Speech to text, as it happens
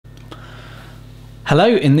Hello,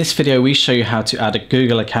 in this video we show you how to add a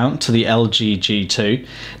Google account to the LG G2.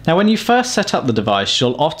 Now when you first set up the device,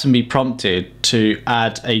 you'll often be prompted to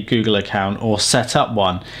add a Google account or set up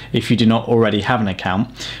one if you do not already have an account.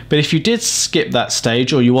 But if you did skip that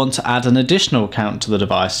stage or you want to add an additional account to the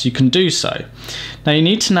device, you can do so. Now you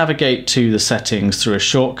need to navigate to the settings through a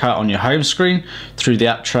shortcut on your home screen, through the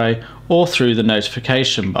app tray or through the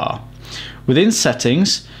notification bar. Within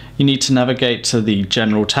settings, you need to navigate to the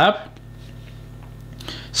General tab.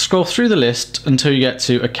 Scroll through the list until you get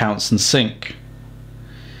to Accounts and Sync.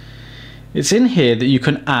 It's in here that you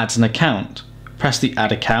can add an account. Press the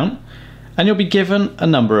Add Account and you'll be given a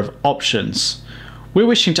number of options. We're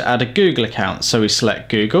wishing to add a Google account, so we select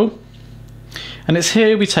Google, and it's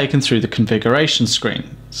here we're taken through the configuration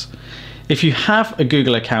screens. If you have a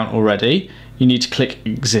Google account already, you need to click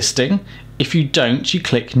Existing. If you don't, you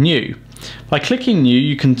click New. By clicking New,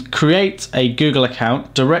 you can create a Google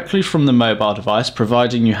account directly from the mobile device,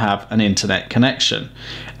 providing you have an internet connection.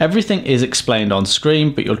 Everything is explained on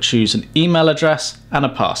screen, but you'll choose an email address and a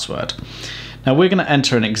password. Now we're going to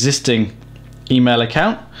enter an existing email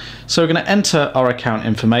account, so we're going to enter our account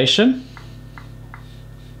information.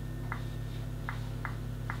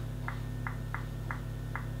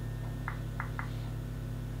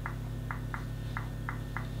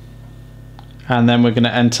 And then we're going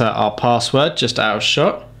to enter our password just out of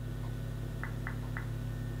shot.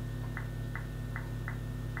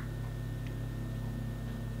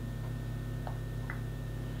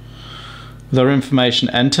 With our information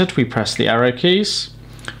entered, we press the arrow keys.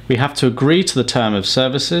 We have to agree to the term of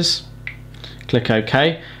services. Click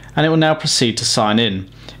OK, and it will now proceed to sign in.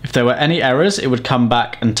 If there were any errors, it would come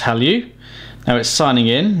back and tell you. Now it's signing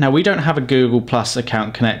in. Now we don't have a Google Plus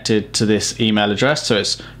account connected to this email address, so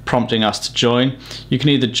it's prompting us to join. You can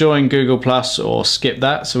either join Google Plus or skip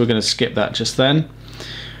that, so we're going to skip that just then.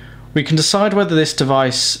 We can decide whether this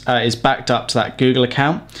device is backed up to that Google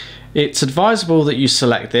account. It's advisable that you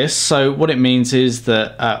select this, so what it means is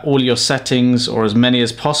that all your settings, or as many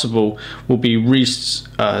as possible, will be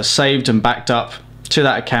saved and backed up to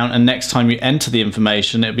that account, and next time you enter the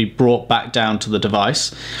information it'll be brought back down to the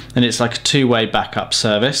device, and it's like a two-way backup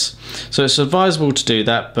service. So it's advisable to do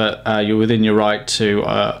that, but you're within your right to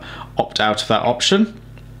opt out of that option.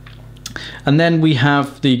 And then we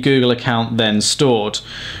have the Google account then stored.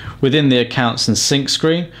 Within the Accounts and Sync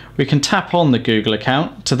screen, we can tap on the Google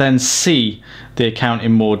account to then see the account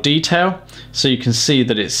in more detail, so you can see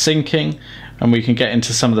that it's syncing, and we can get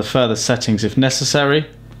into some of the further settings if necessary.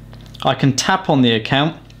 I can tap on the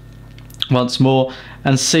account once more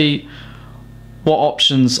and see what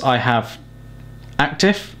options I have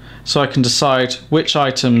active, so I can decide which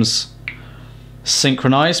items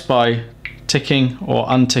synchronize by ticking or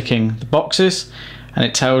unticking the boxes, and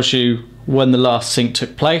it tells you when the last sync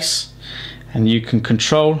took place, and you can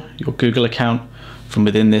control your Google account from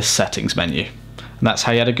within this settings menu. And that's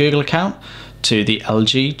how you add a Google account to the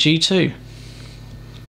LG G2.